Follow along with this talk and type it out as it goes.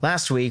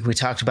Last week, we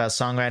talked about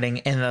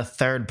songwriting in the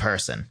third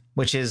person,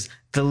 which is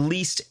the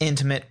least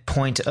intimate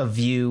point of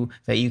view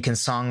that you can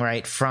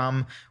songwrite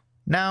from.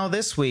 Now,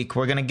 this week,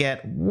 we're going to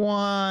get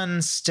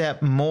one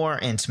step more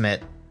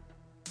intimate,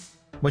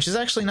 which is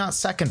actually not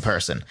second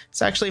person.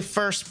 It's actually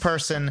first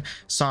person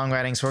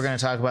songwriting. So we're going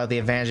to talk about the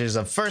advantages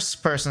of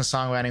first person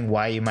songwriting,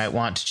 why you might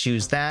want to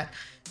choose that.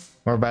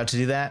 We're about to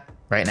do that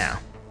right now.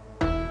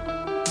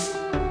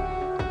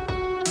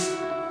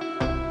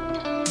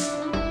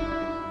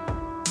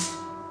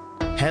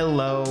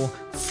 Hello,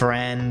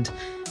 friend.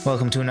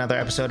 Welcome to another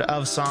episode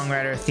of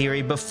Songwriter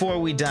Theory. Before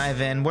we dive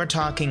in, we're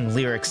talking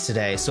lyrics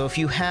today. So if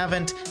you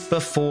haven't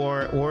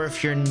before, or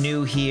if you're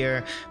new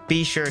here,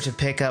 be sure to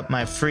pick up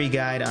my free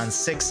guide on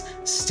 6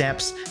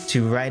 steps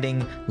to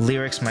writing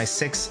lyrics, my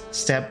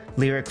 6-step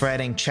lyric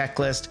writing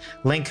checklist.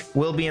 Link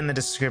will be in the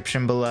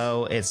description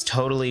below. It's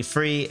totally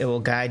free. It will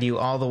guide you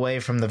all the way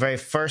from the very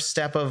first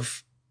step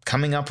of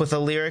coming up with a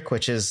lyric,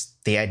 which is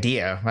the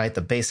idea, right? The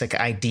basic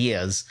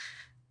ideas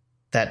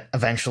that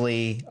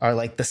eventually are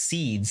like the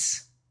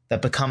seeds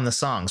that become the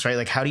songs, right?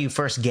 Like, how do you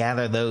first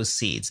gather those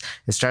seeds?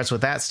 It starts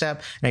with that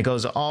step, and it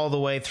goes all the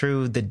way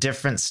through the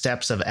different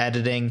steps of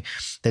editing,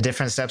 the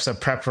different steps of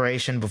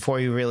preparation before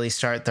you really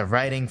start the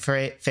writing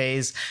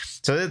phase.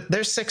 So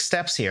there's 6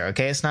 steps here,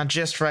 okay? It's not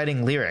just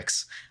writing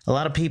lyrics. A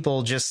lot of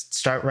people just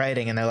start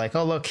writing, and they're like,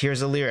 oh, look,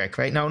 here's a lyric,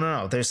 right?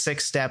 No. There's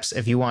 6 steps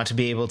if you want to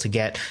be able to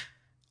get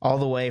all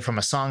the way from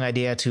a song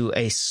idea to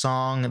a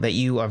song that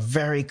you are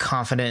very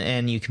confident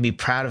in. You can be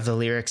proud of the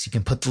lyrics. You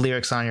can put the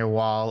lyrics on your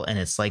wall and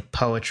it's like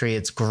poetry.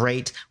 It's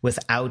great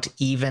without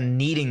even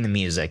needing the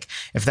music.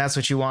 If that's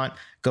what you want,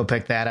 go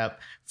pick that up.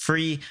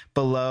 Free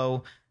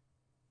below.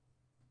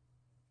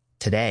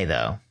 Today,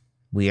 though,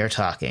 we are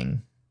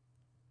talking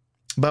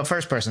about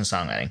first-person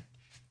songwriting.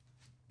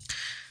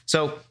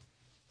 So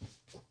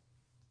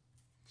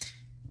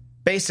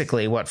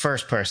basically what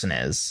first person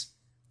is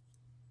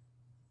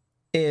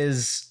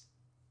it's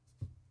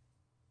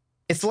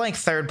like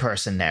third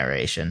person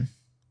narration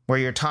where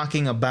you're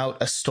talking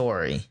about a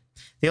story.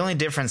 The only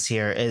difference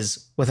here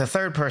is with a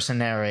third person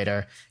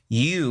narrator,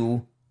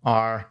 you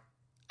are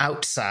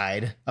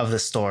outside of the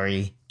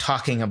story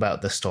talking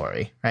about the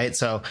story, right?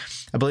 So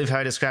I believe how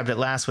I described it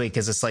last week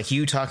is it's like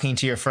you talking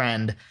to your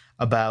friend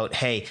about,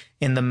 hey,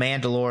 in The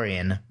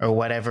Mandalorian or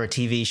whatever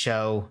TV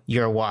show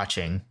you're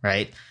watching,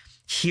 right?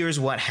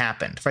 Here's what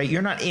happened, right?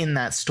 You're not in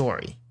that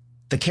story.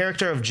 The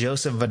character of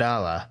Joseph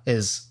Vidala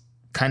is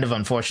kind of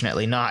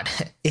unfortunately not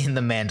in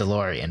The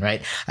Mandalorian,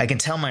 right? I can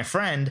tell my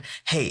friend,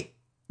 hey,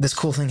 this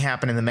cool thing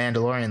happened in The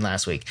Mandalorian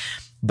last week,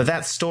 but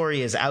that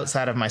story is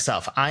outside of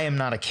myself. I am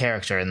not a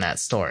character in that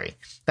story.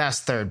 That's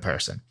third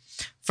person.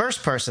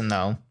 First person,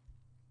 though,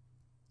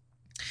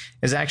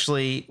 is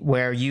actually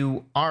where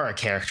you are a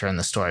character in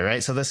the story,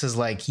 right? So this is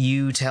like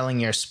you telling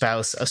your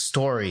spouse a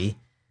story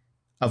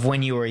of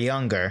when you were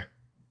younger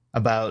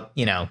about,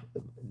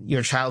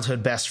 your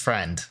childhood best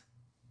friend,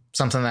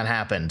 something that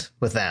happened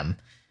with them,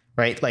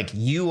 right? Like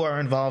you are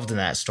involved in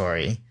that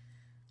story,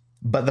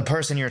 but the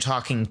person you're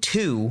talking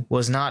to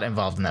was not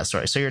involved in that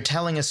story. So you're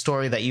telling a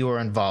story that you were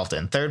involved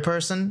in. Third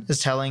person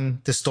is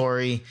telling the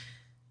story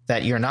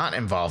that you're not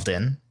involved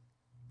in,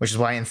 which is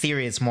why in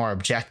theory it's more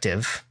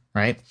objective,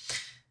 right?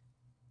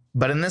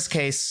 But in this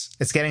case,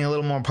 it's getting a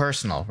little more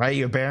personal, right?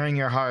 You're bearing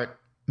your heart,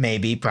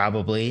 maybe,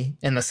 probably,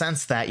 in the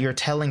sense that you're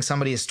telling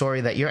somebody a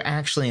story that you're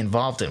actually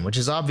involved in, which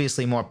is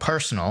obviously more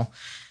personal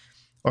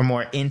or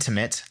more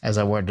intimate, as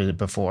I worded it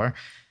before,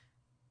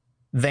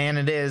 than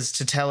it is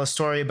to tell a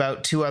story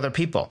about 2 other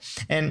people.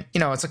 And,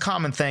 it's a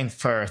common thing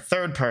for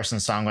third-person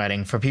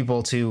songwriting for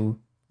people to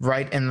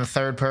write in the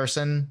third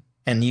person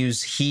and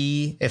use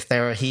he if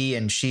they're a he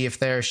and she if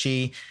they're a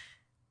she,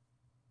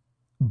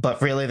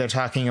 but really they're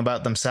talking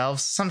about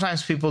themselves.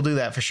 Sometimes people do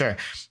that for sure.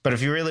 But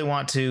if you really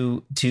want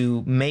to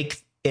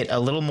make it a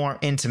little more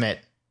intimate,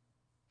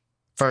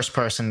 first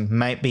person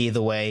might be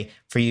the way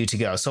for you to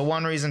go. So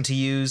one reason to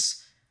use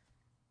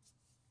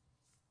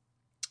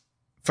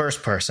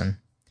first person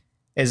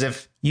is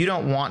if you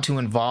don't want to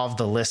involve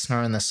the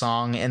listener in the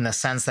song in the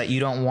sense that you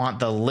don't want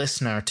the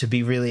listener to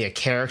be really a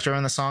character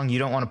in the song. You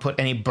don't want to put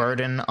any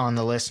burden on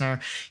the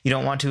listener. You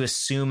don't want to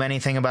assume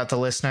anything about the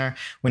listener.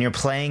 When you're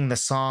playing the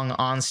song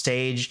on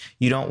stage,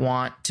 you don't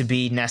want to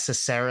be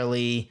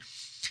necessarily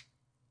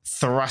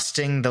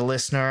thrusting the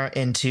listener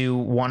into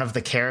one of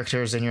the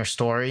characters in your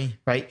story,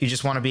 right? You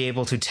just want to be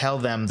able to tell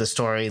them the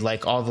story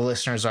like all the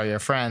listeners are your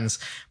friends,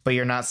 but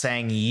you're not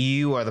saying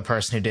you are the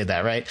person who did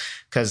that, right?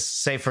 Because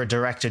say for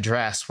Direct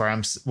Address,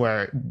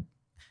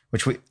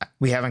 which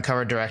we haven't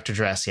covered Direct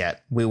Address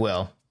yet. We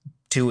will,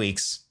 2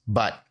 weeks.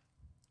 But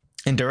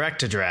in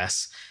Direct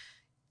Address,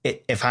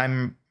 if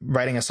I'm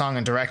writing a song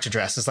in Direct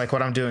Address, it's like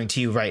what I'm doing to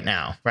you right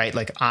now, right?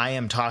 Like I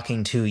am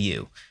talking to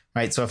you.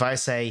 Right. So if I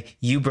say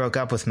you broke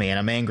up with me and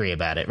I'm angry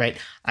about it, right,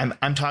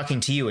 I'm talking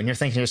to you and you're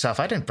thinking to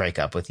yourself, I didn't break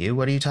up with you.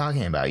 What are you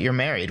talking about? You're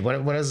married.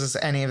 What does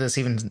any of this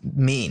even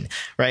mean?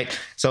 Right.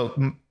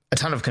 So a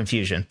ton of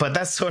confusion. But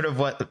that's sort of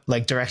what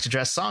like direct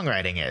address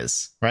songwriting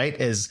is, right?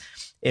 Is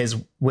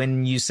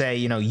when you say,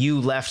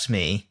 you left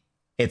me,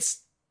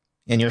 it's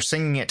and you're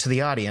singing it to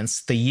the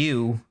audience, the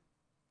you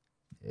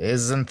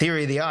is in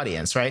theory the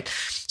audience, right?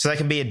 So that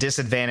can be a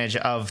disadvantage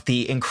of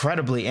the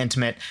incredibly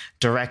intimate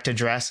direct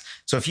address.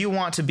 So if you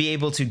want to be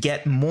able to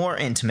get more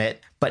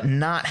intimate, but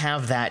not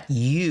have that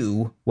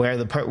you where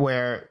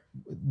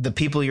the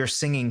people you're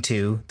singing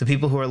to, the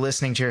people who are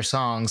listening to your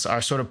songs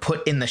are sort of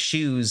put in the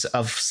shoes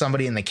of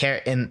somebody in a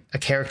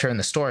character in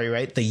the story,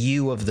 right? The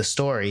you of the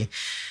story.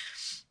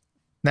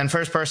 Then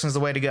first person is the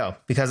way to go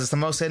because it's the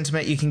most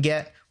intimate you can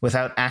get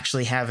without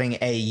actually having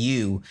a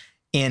you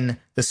in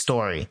the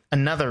story.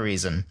 Another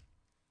reason,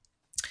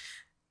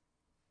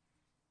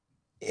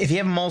 if you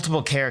have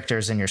multiple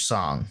characters in your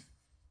song,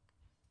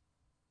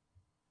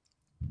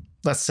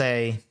 let's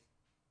say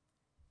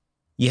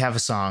you have a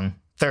song,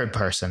 third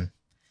person,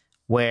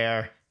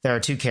 where there are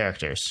two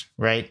characters,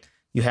 right?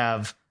 You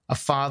have a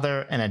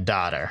father and a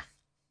daughter.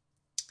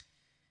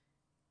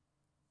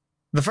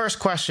 The first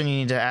question you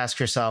need to ask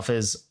yourself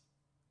is,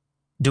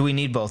 do we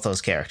need both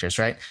those characters,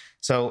 right?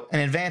 So an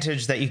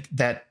advantage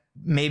that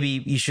maybe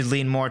you should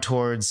lean more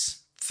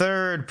towards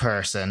third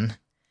person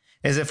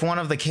is if one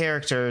of the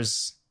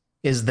characters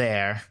is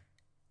there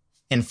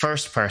in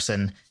first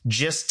person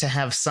just to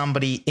have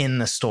somebody in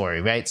the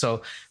story, right?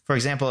 So, for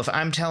example, if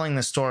I'm telling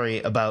the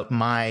story about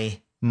my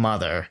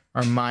mother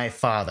or my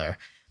father,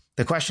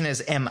 the question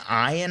is, am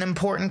I an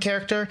important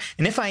character?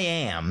 And if I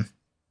am,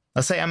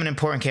 let's say I'm an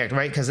important character,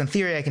 right? Because in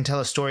theory, I can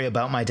tell a story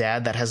about my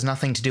dad that has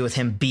nothing to do with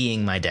him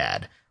being my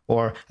dad.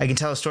 Or I can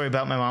tell a story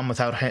about my mom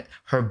without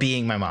her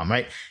being my mom,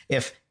 right?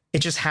 If it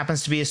just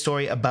happens to be a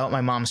story about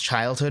my mom's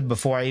childhood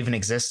before I even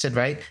existed,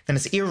 right? Then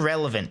it's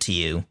irrelevant to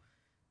you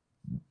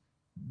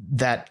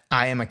that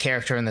I am a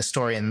character in the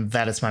story and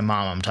that it's my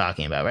mom I'm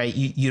talking about, right?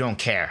 You don't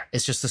care.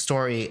 It's just the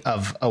story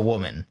of a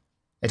woman.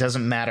 It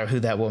doesn't matter who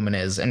that woman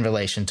is in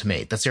relation to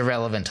me. That's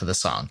irrelevant to the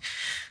song.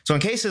 So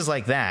in cases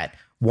like that,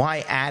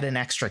 why add an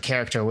extra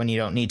character when you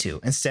don't need to?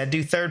 Instead,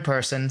 do third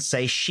person,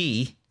 say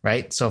she,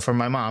 right? So for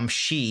my mom,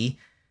 she,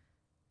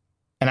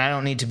 and I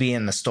don't need to be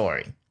in the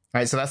story,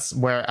 right? So that's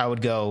where I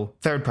would go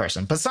third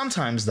person. But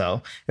sometimes,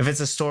 though, if it's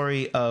a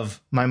story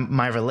of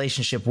my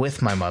relationship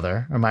with my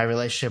mother or my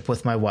relationship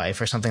with my wife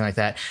or something like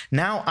that,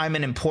 now I'm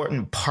an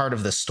important part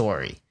of the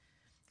story,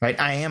 right?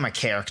 I am a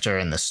character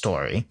in the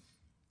story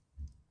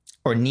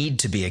or need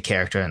to be a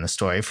character in the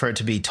story for it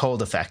to be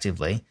told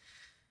effectively.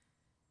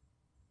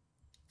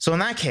 So in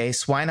that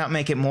case, why not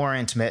make it more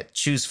intimate?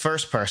 Choose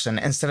first person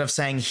instead of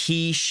saying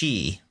he,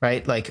 she,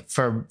 right? Like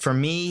for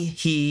me,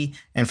 he,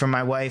 and for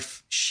my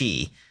wife,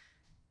 she.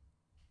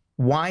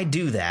 Why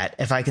do that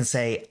if I can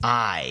say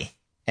I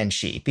and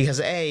she? Because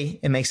A,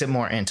 it makes it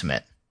more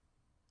intimate,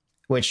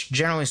 which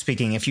generally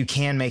speaking, if you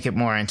can make it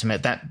more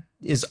intimate, that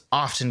is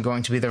often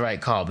going to be the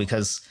right call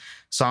because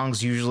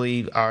songs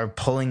usually are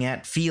pulling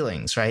at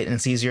feelings, right? And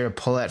it's easier to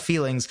pull at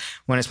feelings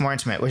when it's more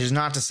intimate, which is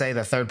not to say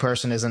the third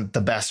person isn't the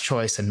best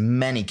choice in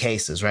many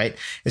cases, right?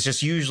 It's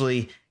just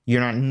usually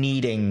you're not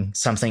needing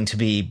something to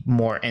be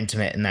more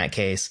intimate in that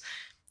case.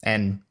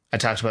 And I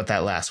talked about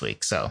that last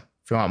week. So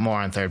if you want more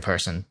on third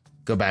person,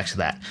 go back to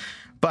that.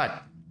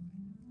 But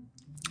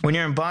when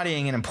you're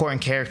embodying an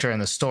important character in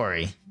the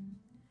story,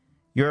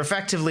 you're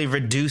effectively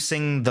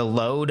reducing the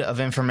load of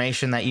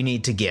information that you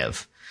need to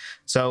give.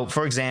 So,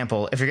 for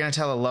example, if you're going to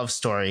tell a love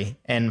story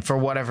and for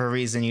whatever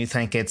reason you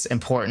think it's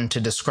important to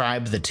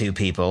describe the two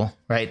people,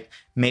 right?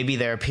 Maybe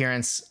their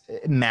appearance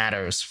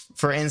matters.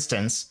 For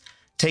instance,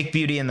 take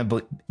Beauty and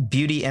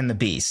the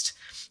Beast.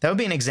 That would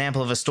be an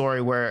example of a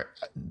story where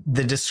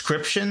the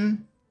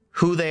description,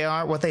 who they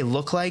are, what they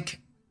look like,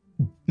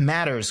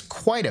 matters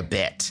quite a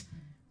bit,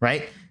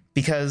 right?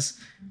 Because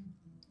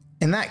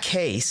in that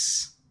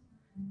case,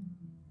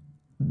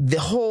 the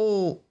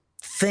whole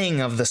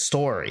thing of the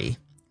story,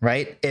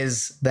 right,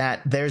 is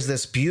that there's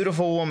this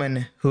beautiful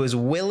woman who is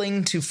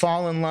willing to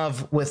fall in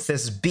love with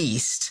this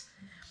beast.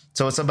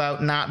 So it's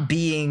about not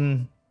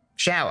being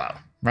shallow,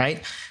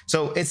 right?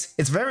 So it's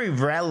very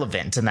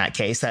relevant in that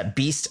case that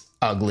beast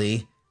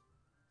ugly,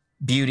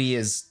 beauty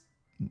is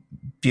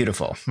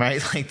beautiful,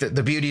 right? Like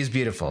the beauty is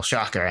beautiful.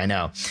 Shocker, I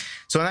know.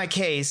 So in that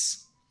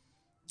case,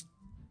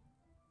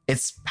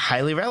 it's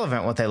highly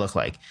relevant what they look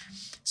like.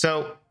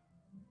 So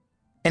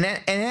in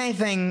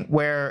anything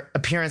where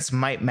appearance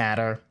might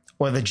matter,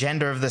 or the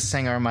gender of the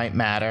singer might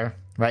matter,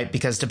 right?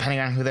 Because depending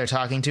on who they're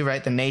talking to,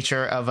 right, the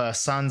nature of a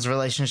son's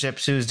relationship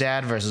to his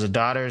dad versus a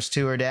daughter's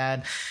to her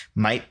dad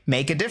might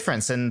make a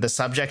difference in the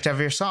subject of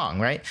your song,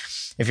 right?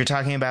 If you're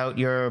talking about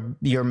your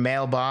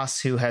male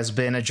boss who has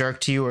been a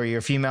jerk to you or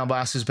your female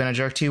boss who's been a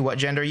jerk to you, what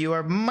gender you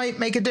are might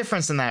make a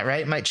difference in that,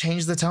 right? It might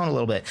change the tone a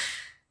little bit.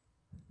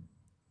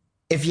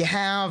 If you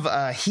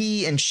have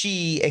he and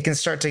she, it can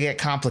start to get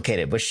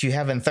complicated, which you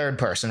have in third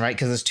person, right?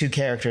 Because there's two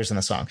characters in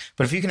the song.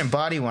 But if you can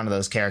embody one of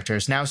those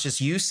characters, now it's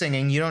just you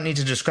singing. You don't need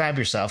to describe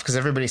yourself because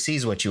everybody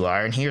sees what you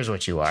are and hears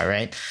what you are,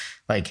 right?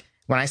 Like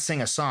when I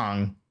sing a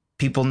song,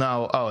 people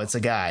know, oh, it's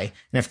a guy.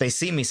 And if they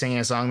see me singing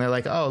a song, they're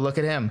like, oh, look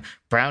at him.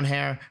 Brown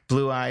hair,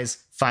 blue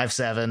eyes,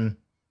 5'7".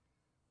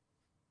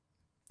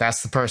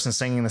 That's the person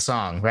singing the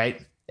song,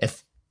 right?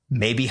 If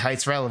maybe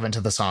height's relevant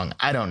to the song.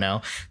 I don't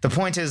know. The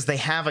point is they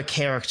have a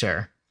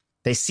character.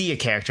 They see a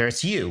character.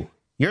 It's you.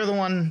 You're the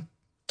one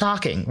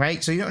talking,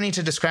 right? So you don't need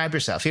to describe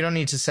yourself. You don't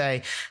need to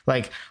say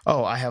like,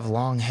 oh, I have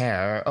long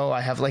hair. Or, oh,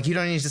 I have like, you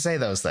don't need to say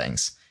those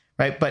things,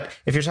 right? But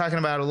if you're talking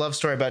about a love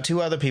story about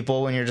two other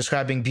people, when you're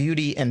describing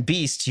Beauty and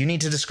Beast, you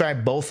need to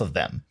describe both of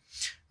them,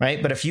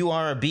 right? But if you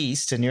are a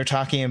beast and you're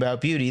talking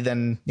about Beauty,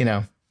 then, you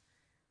know,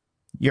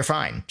 you're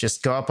fine.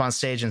 Just go up on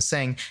stage and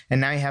sing.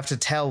 And now you have to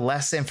tell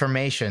less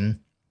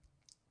information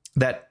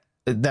that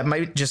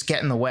might just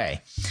get in the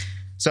way.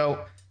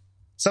 So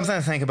something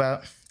to think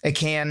about. It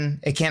can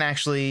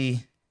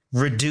actually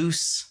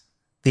reduce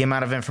the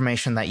amount of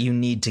information that you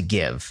need to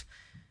give.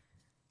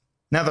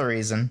 Another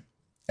reason,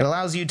 it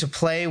allows you to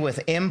play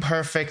with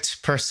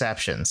imperfect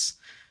perceptions.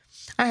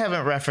 I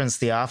haven't referenced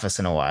The Office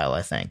in a while,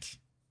 I think.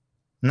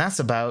 And that's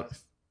about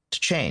to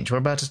change. We're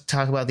about to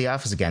talk about The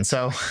Office again.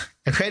 So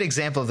a great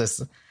example of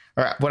this,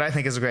 or what I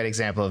think is a great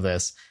example of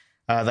this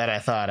that I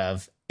thought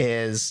of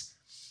is,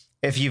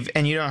 if you've,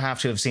 and you don't have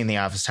to have seen The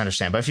Office to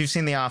understand, but if you've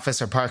seen The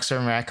Office or Parks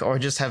and Rec, or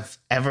just have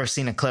ever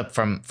seen a clip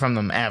from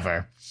them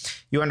ever,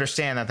 you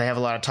understand that they have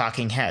a lot of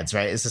talking heads,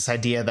 right? It's this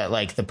idea that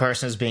like the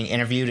person is being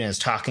interviewed and is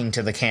talking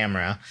to the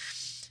camera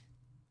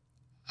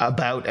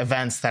about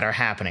events that are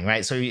happening,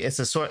 right? So it's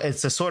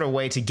a sort of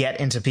way to get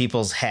into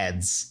people's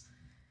heads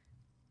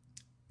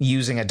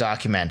using a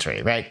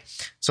documentary, right?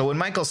 So when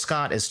Michael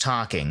Scott is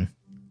talking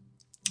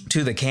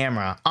to the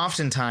camera,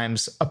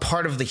 oftentimes a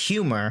part of the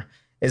humor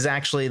is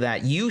actually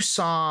that you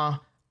saw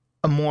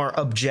a more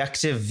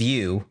objective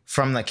view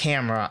from the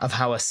camera of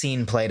how a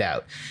scene played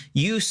out.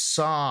 You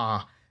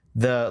saw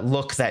the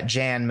look that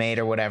Jan made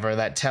or whatever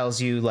that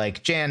tells you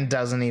like Jan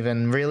doesn't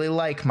even really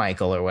like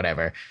Michael or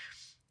whatever.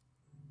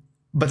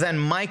 But then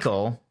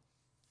Michael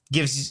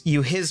gives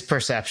you his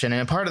perception,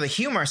 and a part of the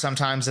humor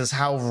sometimes is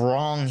how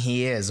wrong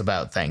he is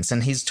about things,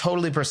 and he's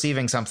totally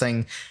perceiving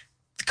something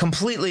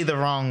completely the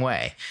wrong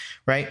way,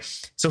 right?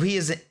 So he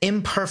is an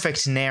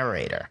imperfect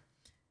narrator.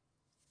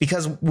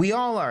 Because we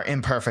all are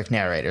imperfect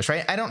narrators,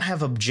 right? I don't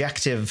have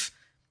objective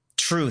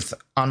truth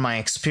on my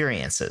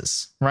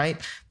experiences,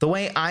 right? The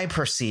way I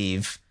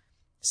perceive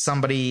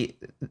somebody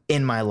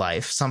in my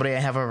life, somebody I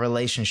have a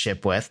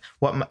relationship with,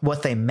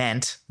 what they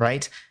meant,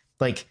 right?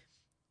 Like,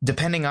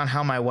 depending on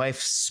how my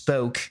wife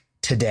spoke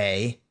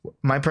today,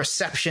 my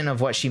perception of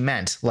what she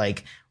meant,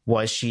 like,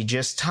 was she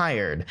just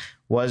tired?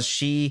 Was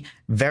she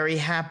very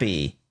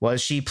happy?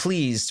 Was she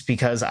pleased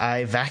because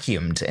I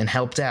vacuumed and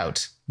helped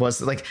out?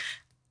 Was like,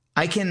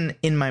 I can,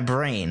 in my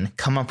brain,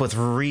 come up with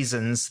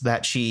reasons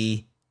that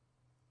she,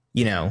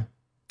 you know,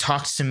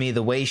 talked to me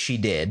the way she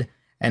did.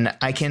 And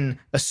I can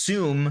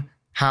assume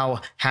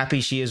how happy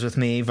she is with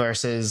me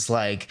versus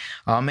like,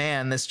 oh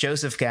man, this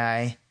Joseph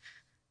guy.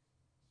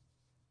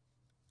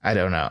 I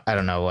don't know. I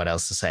don't know what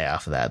else to say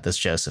off of that. This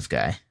Joseph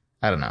guy.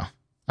 I don't know.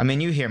 I mean,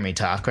 you hear me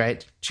talk,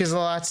 right? She has a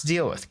lot to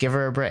deal with. Give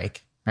her a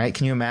break, right?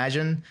 Can you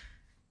imagine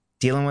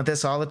dealing with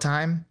this all the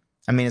time?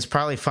 I mean, it's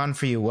probably fun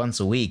for you once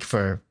a week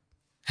for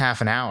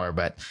half an hour,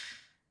 but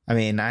I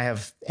mean, I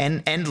have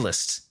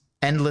endless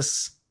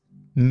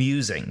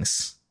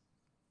musings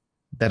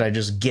that I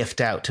just gift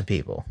out to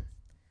people.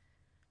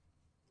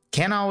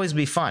 Can't always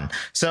be fun.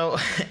 So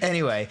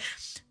anyway,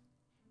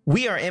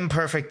 we are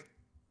imperfect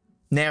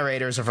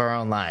narrators of our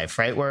own life,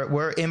 right?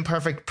 We're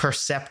imperfect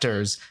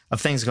perceptors of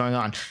things going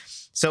on.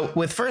 So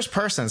with first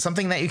person,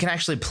 something that you can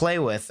actually play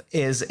with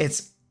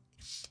is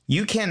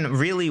you can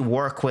really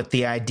work with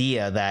the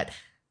idea that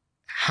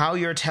how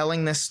you're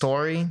telling this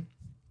story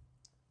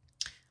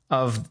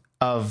of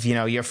you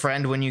know, your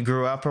friend when you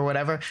grew up or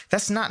whatever,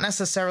 that's not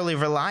necessarily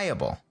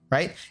reliable,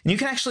 right? And you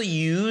can actually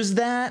use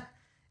that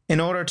in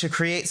order to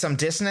create some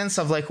dissonance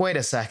of like, wait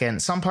a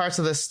second, some parts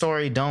of this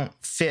story don't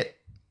fit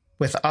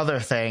with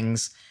other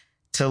things,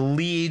 to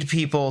lead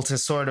people to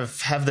sort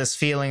of have this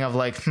feeling of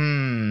like,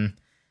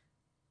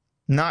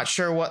 not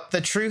sure what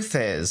the truth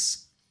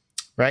is,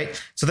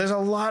 right? So there's a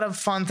lot of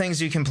fun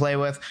things you can play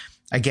with.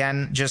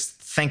 Again, just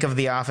think of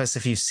The Office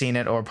if you've seen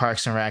it, or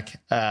Parks and Rec.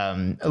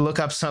 Look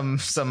up some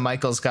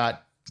Michael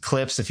Scott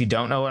clips if you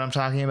don't know what I'm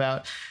talking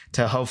about,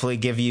 to hopefully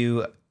give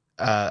you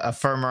a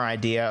firmer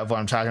idea of what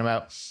I'm talking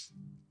about.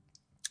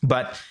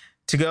 But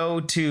to go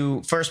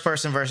to first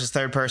person versus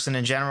third person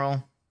in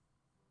general,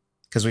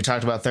 because we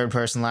talked about third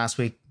person last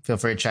week, feel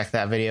free to check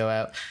that video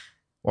out,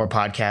 or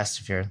podcast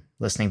if you're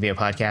listening via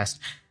podcast.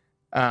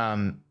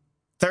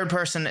 Third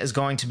person is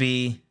going to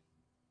be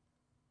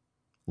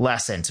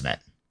less intimate,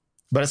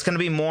 but it's going to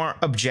be more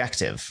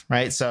objective,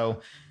 right?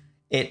 So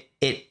it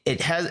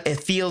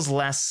feels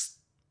less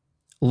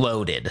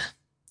loaded,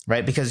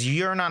 right? Because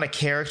you're not a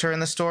character in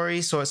the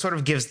story, so it sort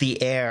of gives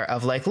the air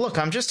of like, look,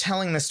 I'm just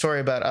telling this story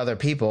about other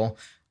people.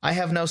 I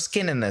have no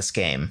skin in this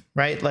game,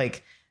 right?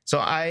 Like, so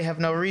I have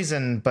no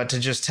reason but to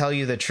just tell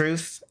you the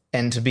truth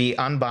and to be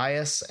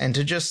unbiased and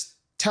to just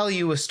tell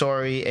you a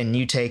story and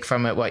you take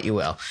from it what you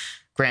will.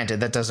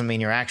 Granted, that doesn't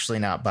mean you're actually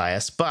not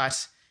biased,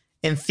 but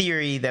in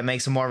theory, that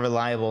makes a more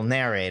reliable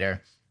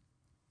narrator.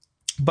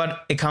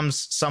 But it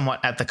comes somewhat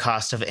at the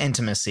cost of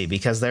intimacy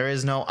because there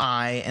is no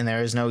I and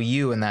there is no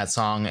you in that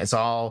song. It's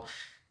all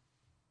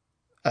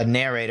a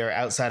narrator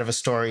outside of a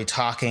story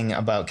talking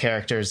about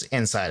characters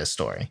inside a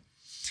story.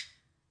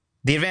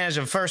 The advantage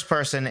of first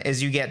person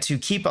is you get to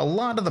keep a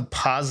lot of the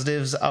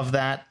positives of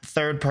that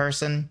third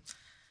person,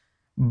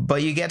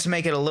 but you get to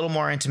make it a little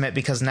more intimate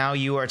because now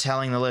you are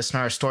telling the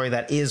listener a story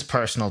that is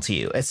personal to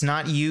you. It's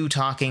not you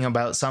talking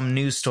about some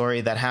news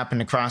story that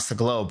happened across the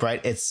globe,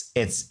 right?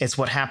 It's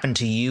what happened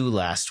to you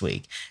last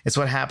week. It's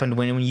what happened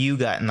when you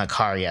got in the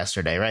car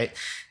yesterday, right?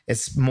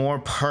 It's more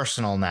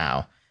personal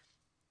now.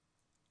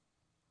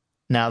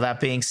 Now, that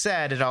being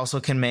said, it also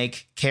can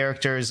make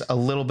characters a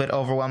little bit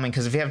overwhelming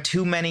because if you have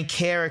too many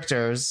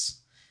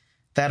characters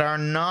that are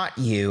not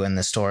you in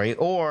the story,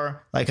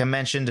 or like I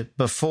mentioned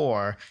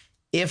before,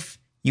 if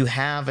you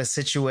have a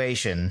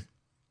situation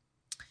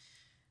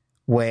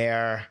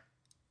where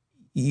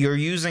you're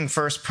using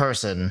first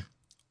person,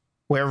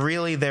 where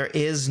really there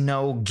is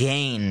no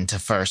gain to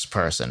first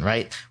person,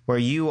 right? Where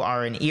you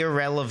are an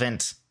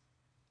irrelevant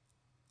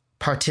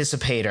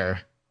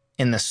participator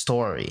in the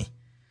story,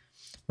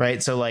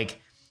 right? So like,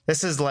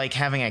 this is like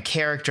having a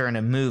character in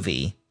a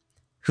movie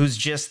who's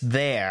just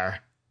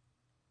there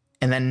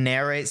and then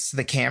narrates to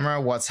the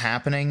camera what's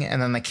happening,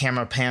 and then the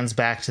camera pans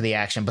back to the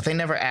action, but they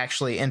never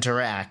actually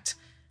interact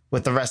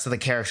with the rest of the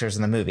characters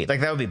in the movie. Like,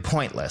 that would be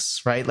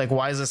pointless, right? Like,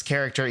 why is this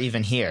character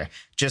even here?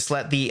 Just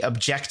let the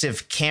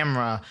objective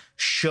camera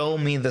show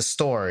me the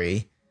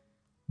story.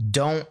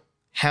 Don't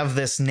have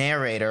this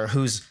narrator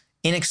who's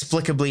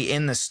inexplicably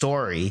in the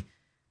story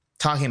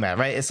talking about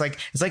it, right? It's like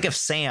if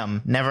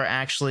Sam never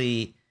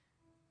actually...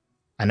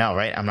 I know,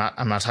 right? I'm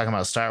not talking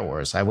about Star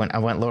Wars. I went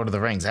Lord of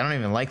the Rings. I don't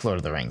even like Lord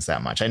of the Rings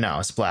that much. I know,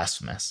 it's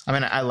blasphemous. I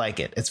mean, I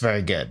like it. It's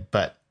very good,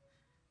 but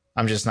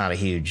I'm just not a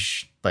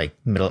huge like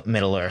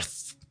Middle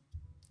Earth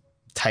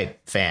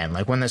type fan.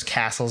 Like when there's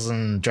castles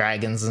and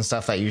dragons and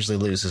stuff, that usually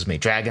loses me.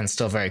 Dragons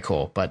still very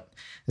cool, but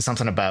there's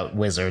something about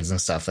wizards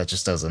and stuff that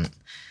just doesn't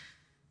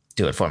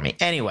do it for me.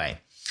 Anyway,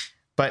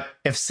 but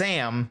if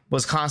Sam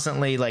was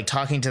constantly like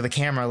talking to the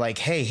camera like,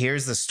 hey,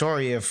 here's the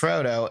story of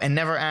Frodo, and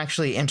never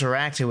actually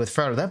interacted with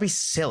Frodo, that'd be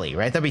silly,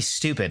 right? That'd be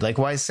stupid. Like,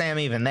 why is Sam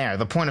even there?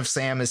 The point of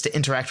Sam is to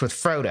interact with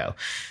Frodo.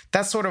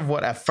 That's sort of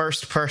what a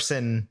first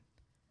person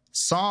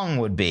song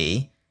would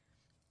be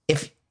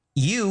if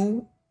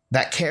you,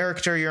 that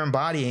character you're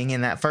embodying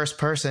in that first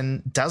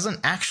person, doesn't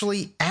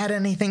actually add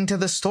anything to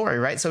the story,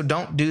 right? So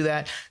don't do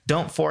that.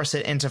 Don't force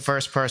it into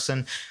first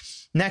person.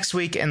 Next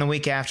week and the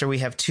week after, we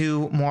have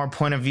 2 more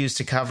point of views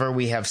to cover.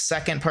 We have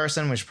second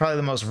person, which is probably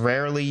the most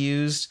rarely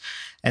used.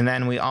 And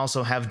then we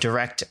also have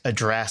direct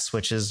address,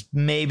 which is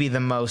maybe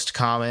the most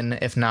common.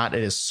 If not,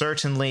 it is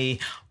certainly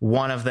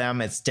one of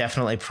them. It's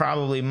definitely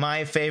probably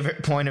my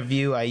favorite point of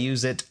view. I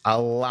use it a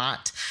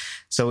lot.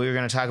 So we were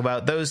going to talk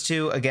about those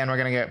 2. Again, we're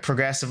going to get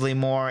progressively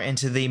more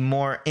into the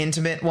more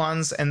intimate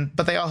ones,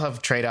 but they all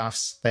have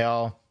trade-offs. They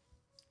all...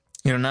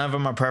 none of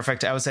them are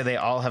perfect. I would say they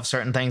all have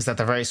certain things that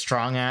they're very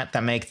strong at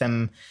that make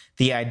them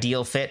the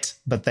ideal fit,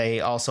 but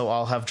they also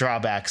all have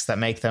drawbacks that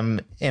make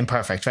them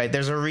imperfect, right?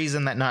 There's a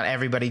reason that not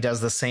everybody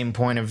does the same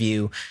point of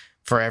view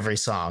for every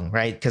song,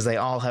 right? Because they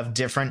all have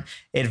different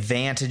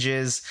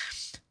advantages.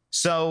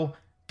 So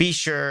be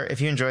sure,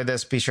 if you enjoyed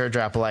this, be sure to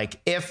drop a like.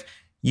 If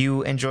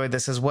you enjoyed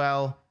this as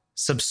well,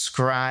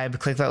 subscribe,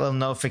 click that little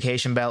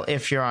notification bell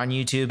if you're on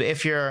YouTube.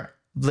 If you're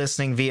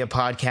listening via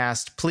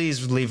podcast,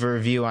 please leave a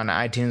review on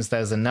iTunes.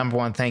 That is the number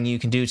one thing you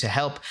can do to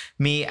help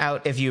me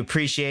out. If you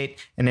appreciate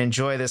and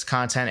enjoy this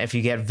content, if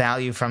you get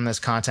value from this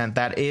content,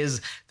 that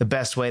is the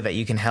best way that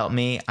you can help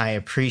me. I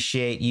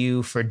appreciate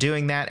you for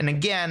doing that. And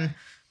again,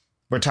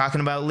 we're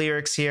talking about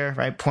lyrics here,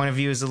 right? Point of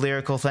view is a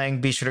lyrical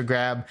thing. Be sure to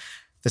grab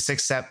the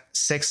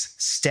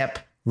six-step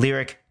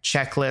lyric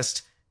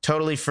checklist,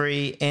 totally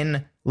free.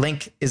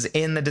 Link is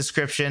in the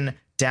description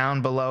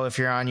down below if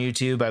you're on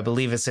YouTube. I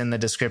believe it's in the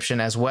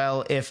description as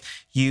well if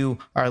you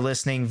are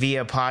listening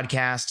via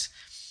podcast.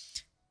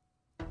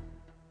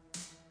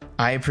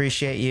 I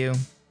appreciate you.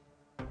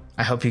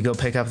 I hope you go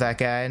pick up that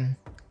guide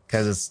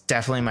because it's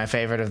definitely my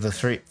favorite of the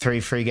three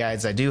free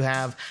guides I do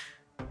have.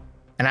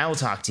 And I will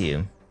talk to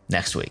you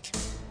next week.